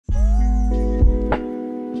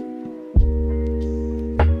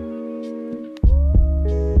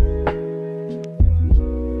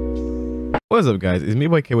What is up, guys? It's me,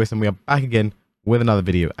 boy KWS, and we are back again with another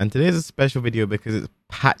video. And today's a special video because it's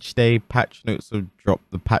patch day. Patch notes have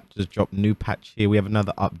dropped. The patch has dropped. New patch here. We have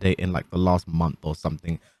another update in like the last month or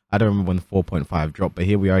something. I don't remember when the 4.5 dropped, but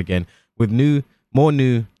here we are again with more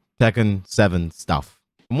new Tekken 7 stuff.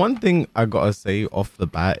 One thing I gotta say off the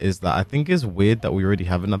bat is that I think it's weird that we already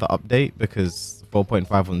have another update, because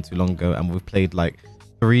 4.5 wasn't too long ago and we've played like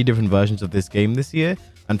 3 different versions of this game this year.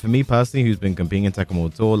 And for me personally, who's been competing in Tekken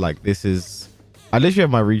World Tour, like this is, I literally have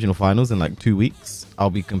my regional finals in like 2 weeks. I'll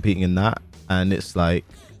be competing in that, and it's like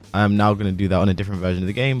I'm now going to do that on a different version of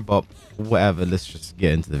the game, but whatever, let's just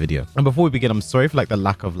get into the video. And before we begin, I'm sorry for like the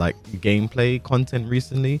lack of like gameplay content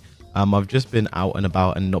recently. I've just been out and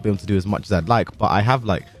about and not been able to do as much as I'd like, but I have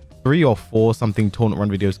like 3 or 4 something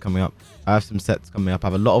tournament run videos coming up. I have some sets coming up. I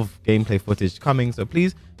have a lot of gameplay footage coming, so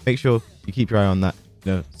please make sure you keep your eye on that.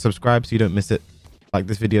 You know, subscribe so you don't miss it. Like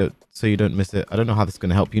this video so you don't miss it. I don't know how this is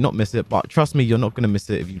going to help you not miss it, but trust me, you're not going to miss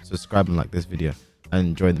it if you subscribe and like this video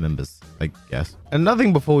and join the members, I guess. Another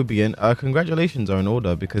thing before we begin, congratulations are in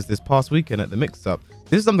order, because this past weekend at the mix-up,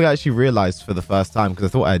 this is something I actually realized for the first time because I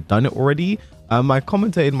thought I had done it already. I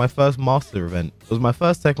commentated my first master event. It was my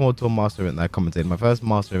first Tekken World Tour master event that I commentated. My first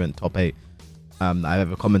master event top 8 I've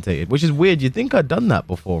ever commentated, which is weird. You'd think I'd done that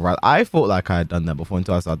before, right? I thought like I had done that before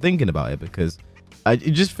until I started thinking about it, because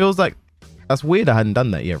it just feels like that's weird I hadn't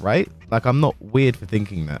done that yet, right? Like I'm not weird for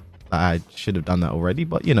thinking that I should have done that already,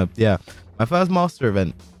 but you know, yeah. My first master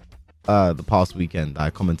event the past weekend that I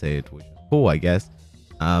commentated, which was cool, I guess.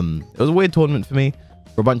 It was a weird tournament for me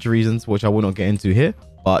for a bunch of reasons, which I will not get into here,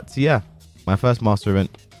 but yeah, my first master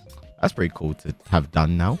event, that's pretty cool to have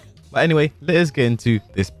done now. But anyway, let us get into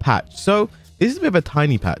this patch. So this is a bit of a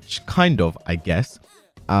tiny patch, kind of, I guess.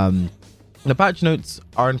 The patch notes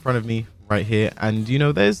are in front of me right here, and you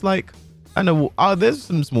know, there's like, I know there's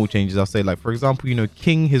some small changes. I'll say, like, for example, you know,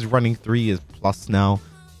 King, his running 3 is plus now,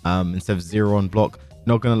 instead of 0 on block.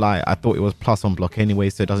 Not gonna lie, I thought it was plus on block anyway,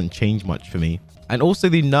 so it doesn't change much for me. And also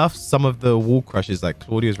they nerfed some of the wall crushes, like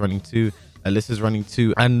Claudio's running 2, Alyssa's running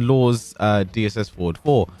 2, and Law's DSS forward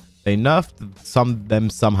 4. They nerfed them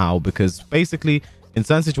somehow, because basically in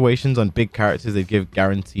certain situations on big characters they give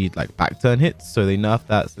guaranteed like back turn hits, so they nerfed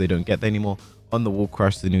that so they don't get that anymore. On the wall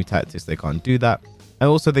crush, the new tactics, they can't do that. And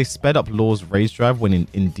also they sped up Law's raise drive when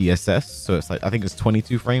in DSS, so it's like, I think it's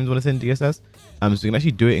 22 frames when it's in DSS. So you can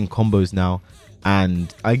actually do it in combos now,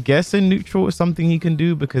 and I guess in neutral is something he can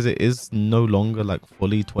do, because it is no longer like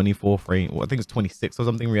fully 24 frame, well, I think it's 26 or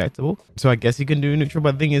something reactable, so I guess he can do neutral.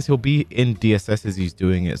 But the thing is, he'll be in DSS as he's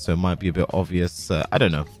doing it, so it might be a bit obvious. I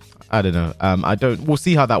don't know. We'll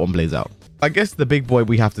see how that one plays out. I guess the big boy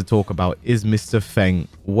we have to talk about is Mr. Feng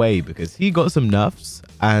Wei, because he got some nerfs,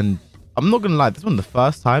 and I'm not gonna lie, this is one of the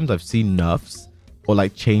first times I've seen nerfs or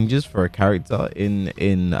like changes for a character in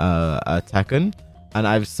Tekken, and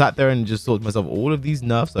I've sat there and just thought to myself, all of these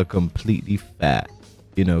nerfs are completely fair,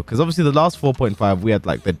 you know, because obviously the last 4.5 we had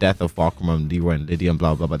like the death of Farkman, Leroy, and Lydia, and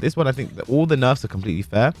blah blah. But this one, I think that all the nerfs are completely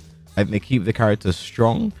fair. I think they keep the characters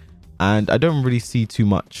strong, and I don't really see too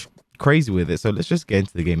much crazy with it. So let's just get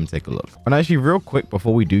into the game and take a look. And actually, real quick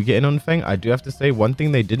before we do get in on Feng, I do have to say one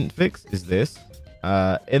thing they didn't fix is this.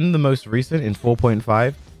 In the most recent, in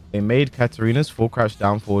 4.5, they made Katarina's full crouch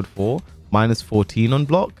down forward 4 minus 14 on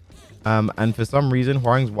block, and for some reason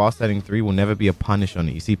Hwoarang's while standing 3 will never be a punish on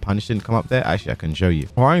it. You see punish didn't come up there. Actually, I can show you.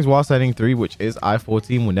 Hwoarang's while standing 3, which is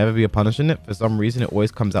I-14, will never be a punish on it. For some reason it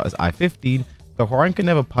always comes out as I-15, so Hwoarang can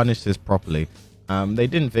never punish this properly. They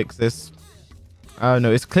didn't fix this.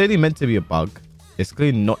 No, it's clearly meant to be a bug. It's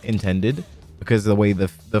clearly not intended, because the way the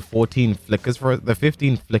 14 flickers for the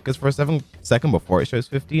 15 flickers for a second before it shows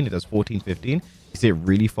 15, it does 14 15. You see it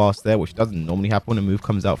really fast there, which doesn't normally happen when a move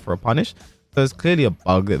comes out for a punish. So it's clearly a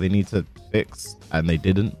bug that they need to fix, and they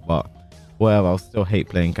didn't. But well, I'll still hate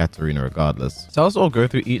playing Katarina regardless. So I'll sort of go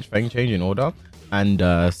through each Feng change in order and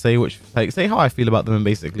say how I feel about them, and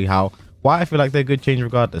basically why I feel like they're good change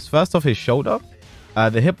regardless. First off, his shoulder.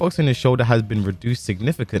 The hitbox in his shoulder has been reduced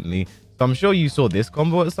significantly. So I'm sure you saw this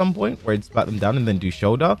combo at some point where it spat them down and then do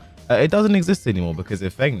shoulder. It doesn't exist anymore, because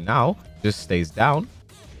if Feng now just stays down,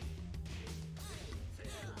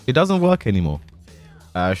 it doesn't work anymore.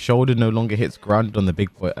 Shoulder no longer hits grounded on the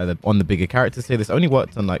big boy, on the bigger characters here. This only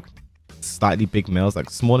worked on like slightly big males,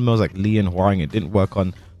 like smaller males like Lee and Hwoarang. It didn't work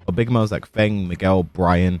on, or big males like Feng, Miguel,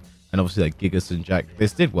 Brian, and obviously like Gigas and Jack.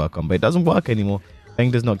 This did work on, but it doesn't work anymore.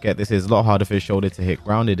 Feng does not get this. It's a lot harder for his shoulder to hit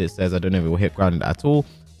grounded. It says, I don't know if it will hit grounded at all.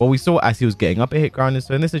 Well, we saw as he was getting up, it hit grounded.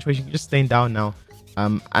 So in this situation, you're just staying down now.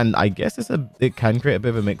 And I guess it can create a bit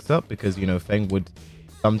of a mix up, because, you know, Feng would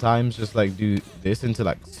sometimes just like do this into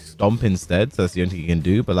like stomp instead. So that's the only thing he can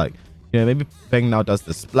do. But like You know, maybe Feng now does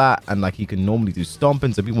the splat and like he can normally do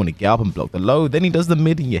stomping, so people want to get up and block the low. Then he does the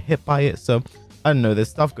mid and you're hit by it. So I don't know, there's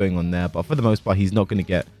stuff going on there, but for the most part, he's not going to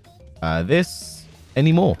get this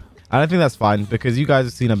anymore. And I think that's fine because you guys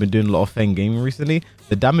have seen I've been doing a lot of Feng gaming recently.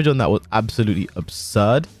 The damage on that was absolutely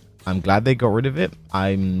absurd. I'm glad they got rid of it.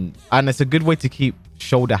 And it's a good way to keep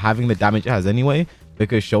shoulder having the damage it has anyway,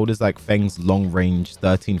 because shoulder's like Feng's long range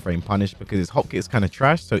 13 frame punish, because his hop kick is kind of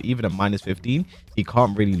trash. So even at -15, he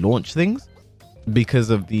can't really launch things because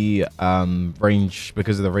of the range,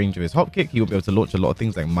 because of the range of his hop kick. He won't be able to launch a lot of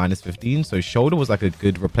things like -15. So shoulder was like a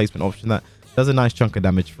good replacement option that does a nice chunk of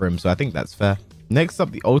damage for him. So I think that's fair. Next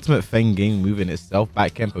up, the ultimate Feng game move in itself,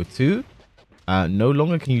 back Kempo 2. No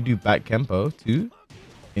longer can you do back Kempo 2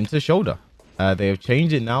 into shoulder. They have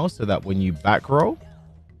changed it now so that when you back roll,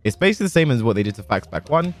 it's basically the same as what they did to Fax back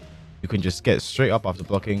 1. You can just get straight up after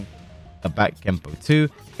blocking a back Kempo 2.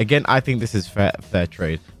 Again, I think this is fair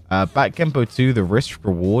trade. Back Kempo 2, the risk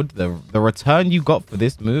reward, the return you got for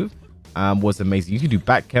this move was amazing. You can do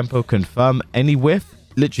back Kempo, confirm any whiff,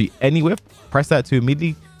 literally any whiff, press that to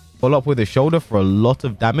immediately follow up with a shoulder for a lot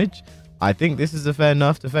of damage. I think this is a fair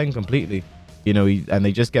nerf to Feng completely. You know, and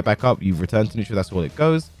they just get back up, you return to neutral, that's all it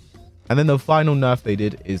goes. And then the final nerf they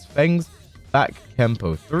did is Feng's back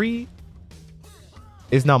Kempo 3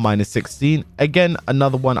 is now -16. Again,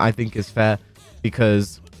 another one I think is fair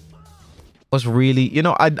because was really, you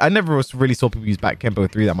know, I never really saw people use back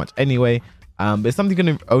Kempo 3 that much anyway. But it's something you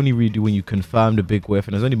can only redo when you confirm the big whiff,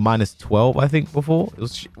 and it was only -12 I think before. It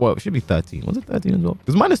was, well, it should be 13. Was it 13 as well?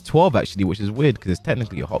 It was -12 actually, which is weird because it's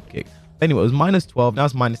technically a hop kick. Anyway, it was -12, now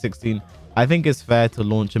it's -16. I think it's fair to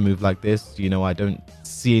launch a move like this. You know, I don't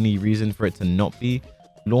see any reason for it to not be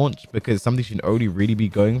launched, because it's something you should only really be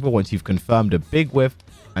going for once you've confirmed a big whiff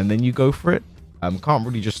and then you go for it. Can't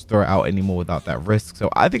really just throw it out anymore without that risk. So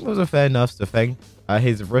I think those are fair nerfs to Feng.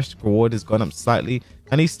 His risk reward has gone up slightly,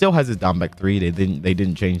 and he still has his down back 3. They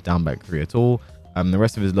didn't change down back 3 at all. The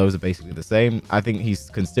rest of his lows are basically the same. I think he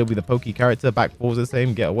can still be the pokey character. Back 4 is the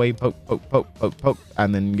same. Get away, poke, poke, poke, poke, poke,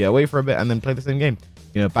 and then get away for a bit and then play the same game.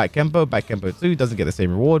 You know, back Kempo 2 doesn't get the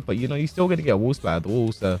same reward, but you know, you're still going to get a wall splat at the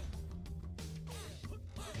wall. So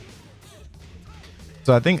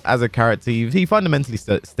I think as a character, he fundamentally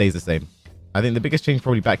stays the same. I think the biggest change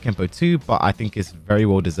probably back Kempo 2, but I think it's very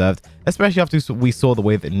well deserved, especially after we saw the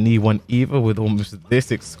way that Ni won Eva with almost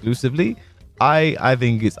this exclusively. I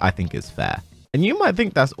think it's fair. And you might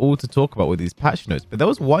think that's all to talk about with these patch notes, but there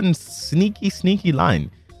was one sneaky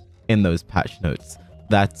line in those patch notes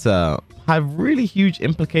that have really huge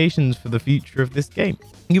implications for the future of this game.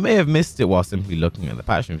 You may have missed it while simply looking at the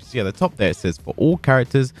patch notes. See at the top there, it says for all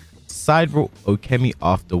characters, side roll Okemi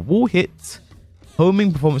after wall hit.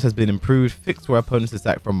 Homing performance has been improved, fixed where opponents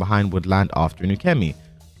attack from behind would land after an Ukemi.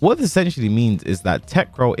 What this essentially means is that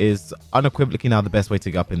tech roll is unequivocally now the best way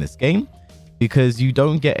to get up in this game, because you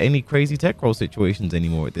don't get any crazy tech roll situations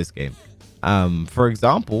anymore at this game. For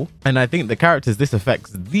example, and I think the characters this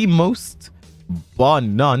affects the most, bar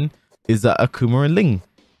none, is Akuma and Ling.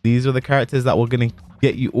 These are the characters that were going to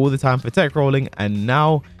get you all the time for tech rolling, and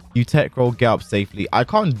now you tech roll, get up safely. I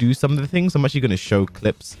can't do some of the things. I'm actually going to show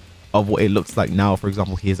clips of what it looks like now. For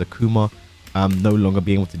example, here's Akuma no longer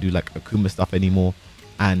being able to do like Akuma stuff anymore,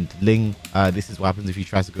 and Ling, this is what happens if you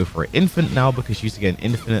try to go for an infinite now, because she used to get an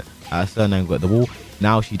infinite certain angle at the wall.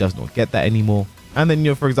 Now she does not get that anymore. And then,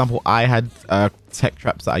 you know, for example, I had tech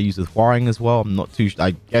traps that I use with Hwoarang as well. I'm not too,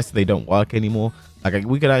 I guess they don't work anymore. Like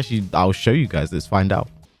we could actually, I'll show you guys, let's find out.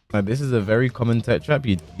 This is a very common tech trap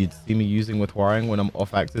you'd see me using with Hwoarang when I'm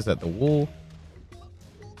off axis at the wall.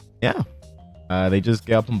 Yeah. They just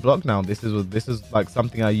get up and block now. This is like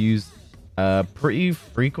something I use pretty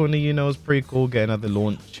frequently. You know, it's pretty cool. Get another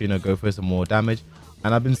launch, you know, go for some more damage.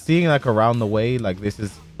 And I've been seeing like around the way, like this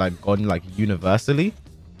is like gone like universally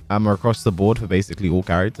across the board for basically all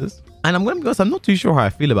characters. And I'm gonna be honest, I'm not too sure how I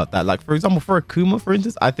feel about that. Like for example, for Akuma, for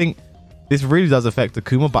instance, I think this really does affect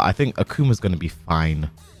Akuma, but I think Akuma's gonna be fine.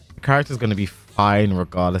 The character's gonna be fine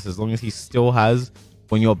regardless, as long as he still has,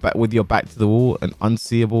 when you're back with your back to the wall, an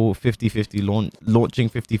unseeable 50-50 launching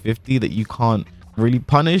 50-50 that you can't really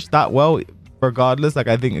punish that well regardless. Like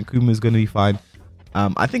I think Akuma is going to be fine.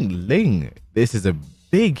 I think Ling, this is a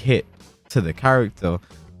big hit to the character,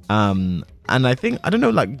 and I think, I don't know,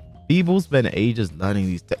 like Beeble's been ages learning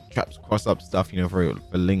these tech traps, cross up stuff, you know, for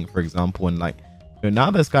Ling, for example, and like, you know,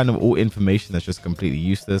 now there's kind of all information that's just completely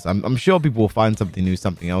useless. I'm sure people will find something new,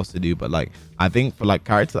 something else to do, but like I think for like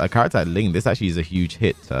a character like Ling, this actually is a huge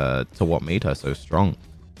hit to what made her so strong.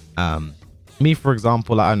 Me, for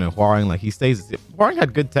example, like, I don't know, Hwoarang, like Hwoarang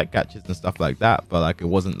had good tech catches and stuff like that, but like it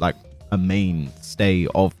wasn't like a mainstay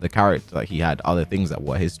of the character. Like, he had other things that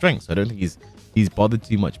were his strengths. So I don't think he's bothered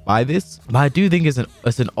too much by this, but I do think it's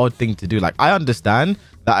an odd thing to do. Like, I understand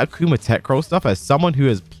that Akuma tech roll stuff as someone who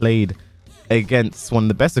has played against one of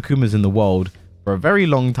the best Akumas in the world for a very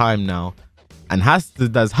long time now, and has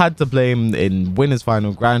had to play him in winners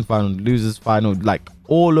final, grand final, losers final, like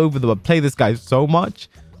all over the world. Play this guy so much.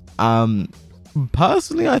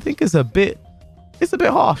 Personally, I think it's a bit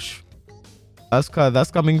harsh.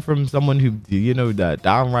 That's coming from someone who, you know, that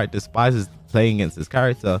downright despises playing against this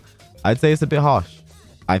character. I'd say it's a bit harsh,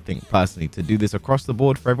 I think, personally, to do this across the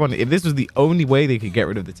board for everyone. If this was the only way they could get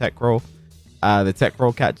rid of the tech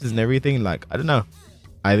roll catches and everything, like, I don't know.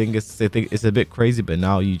 I think it's a bit crazy, but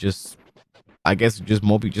now you just, I guess, just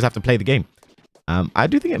more people just have to play the game. I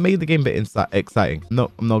do think it made the game a bit exciting.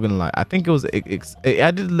 No, I'm not gonna lie. I think it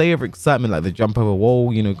added a layer of excitement, like the jump over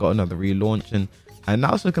wall, you know, got another relaunch, and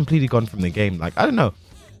now it's completely gone from the game. Like, I don't know.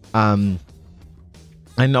 And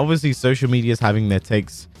obviously social media is having their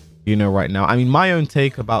takes, you know, right now. I mean, my own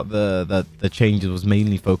take about the changes was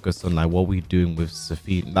mainly focused on, like, what we're doing with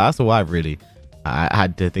Zafina. That's all I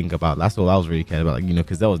had to think about. That's all I was really cared about, like, you know,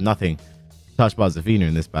 because there was nothing touched by Zafina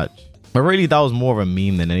in this patch. But really, that was more of a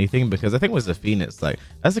meme than anything, because I think with Zafina, it's like,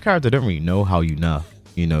 that's a character I don't really know how you nerf,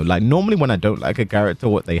 you know. Like, normally when I don't like a character,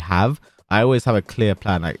 what they have, I always have a clear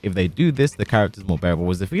plan. Like, if they do this, the character's more bearable.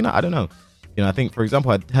 With Zafina, I don't know. You know, I think, for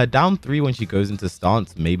example, her down 3 when she goes into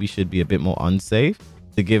stance maybe should be a bit more unsafe,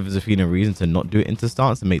 to give Zafina a reason to not do it into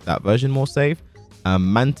stance and make that version more safe.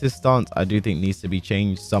 Mantis stance, I do think needs to be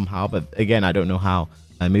changed somehow, but again, I don't know how.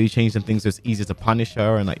 Maybe change some things so it's easier to punish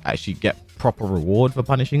her and, like, actually get proper reward for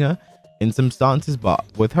punishing her in some stances. But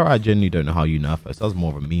with her, I genuinely don't know how you nerf her. So that was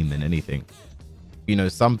more of a meme than anything. You know,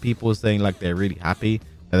 some people are saying, like, they're really happy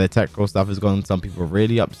that their tech roll stuff is gone. Some people are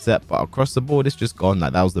really upset, but across the board, it's just gone.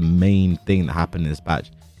 Like, that was the main thing that happened in this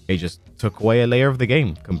patch. It just took away a layer of the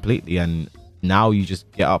game completely, and now you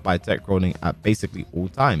just get up by tech rolling at basically all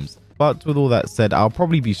times. But with all that said, I'll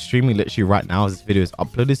probably be streaming literally right now as this video is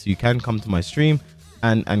uploaded, so you can come to my stream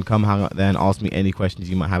and come hang out there and ask me any questions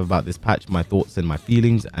you might have about this patch, my thoughts and my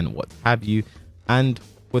feelings and what have you. And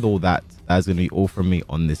with all that, that's going to be all from me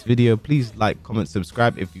on this video. Please like, comment,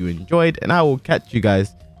 subscribe if you enjoyed, and I will catch you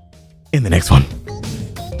guys in the next one.